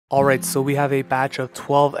Alright, so we have a batch of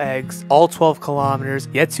 12 eggs, all 12 kilometers,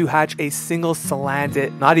 yet to hatch a single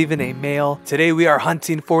Salandit, not even a male. Today we are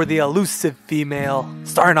hunting for the elusive female.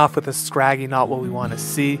 Starting off with a scraggy, not what we want to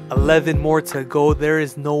see. 11 more to go. There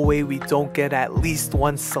is no way we don't get at least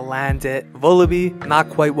one Salandit. Vullaby, not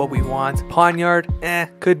quite what we want. Pawniard,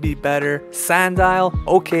 could be better. Sandile,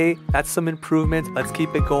 okay, that's some improvement. Let's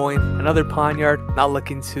keep it going. Another Pawniard, not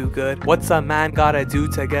looking too good. What's a man gotta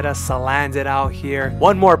do to get a Salandit out here?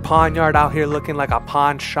 One more Pawniard out here looking like a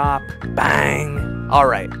pawn shop. Bang!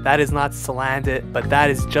 Alright, that is not Salandit, but that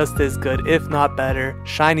is just as good, if not better.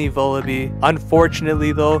 Shiny Vullaby.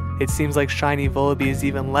 Unfortunately though, it seems like Shiny Vullaby is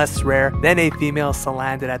even less rare than a female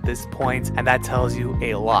Salandit at this point, and that tells you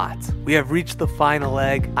a lot. We have reached the final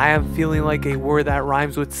egg. I am feeling like a word that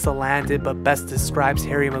rhymes with Salandit but best describes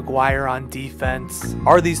Harry Maguire on defense.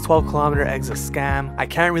 Are these 12 kilometer eggs a scam? I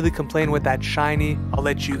can't really complain with that shiny. I'll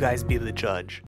let you guys be the judge.